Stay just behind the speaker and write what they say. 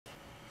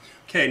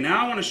Okay,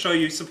 now I want to show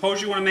you,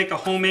 suppose you want to make a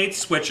homemade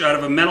switch out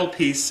of a metal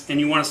piece and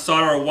you want to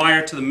solder a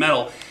wire to the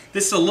metal.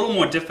 This is a little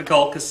more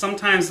difficult because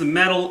sometimes the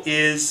metal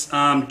is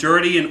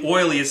dirty and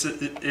oily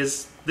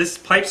as this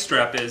pipe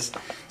strap is.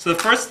 So the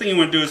first thing you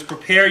want to do is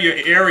prepare your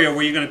area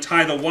where you're going to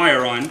tie the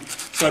wire on.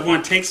 So I'd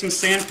want to take some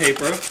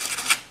sandpaper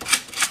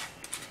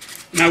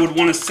and I would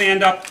want to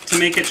sand up to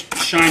make it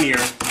shinier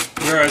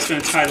where I was going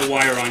to tie the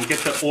wire on. Get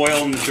the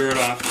oil and the dirt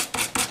off.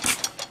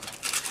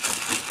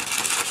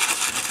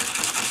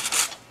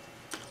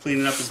 Clean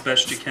it up as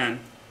best you can.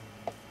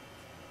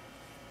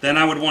 Then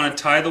I would want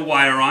to tie the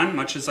wire on,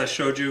 much as I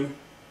showed you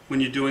when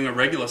you're doing a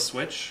regular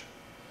switch.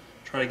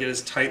 Try to get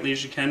as tightly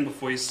as you can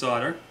before you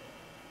solder.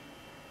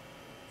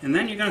 And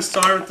then you're going to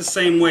solder it the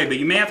same way, but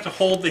you may have to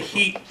hold the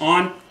heat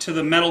onto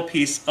the metal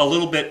piece a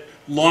little bit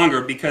longer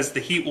because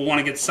the heat will want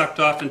to get sucked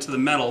off into the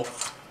metal.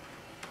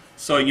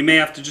 So you may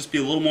have to just be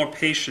a little more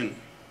patient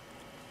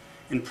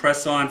and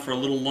press on for a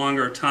little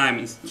longer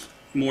time,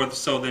 more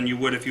so than you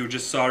would if you were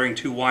just soldering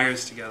two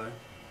wires together.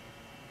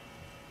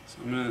 So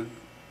I'm going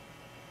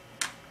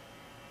to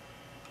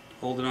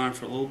hold it on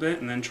for a little bit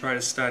and then try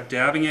to start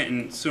dabbing it,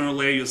 and sooner or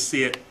later you'll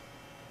see it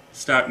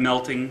start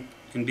melting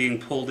and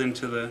being pulled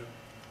into the...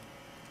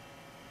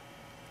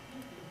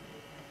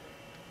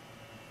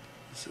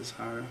 This is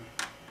harder.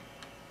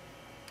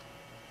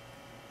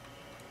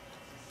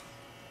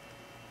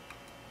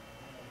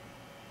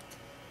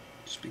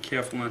 Just be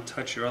careful not to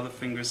touch your other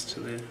fingers to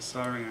the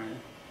soldering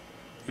iron.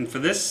 And for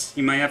this,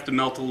 you might have to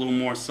melt a little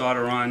more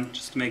solder on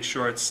just to make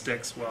sure it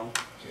sticks well.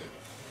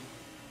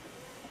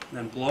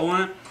 Then blow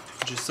on it,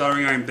 put your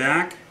soldering iron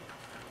back,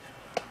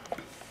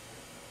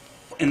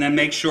 and then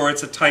make sure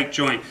it's a tight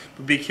joint.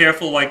 But be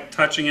careful like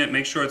touching it,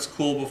 make sure it's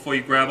cool before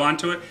you grab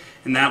onto it,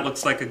 and that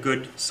looks like a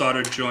good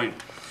soldered joint.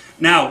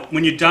 Now,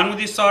 when you're done with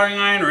your soldering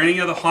iron or any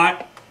other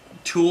hot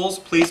tools,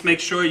 please make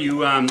sure you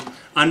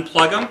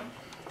unplug them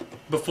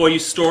before you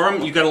store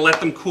them. You've got to let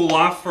them cool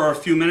off for a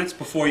few minutes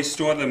before you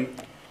store them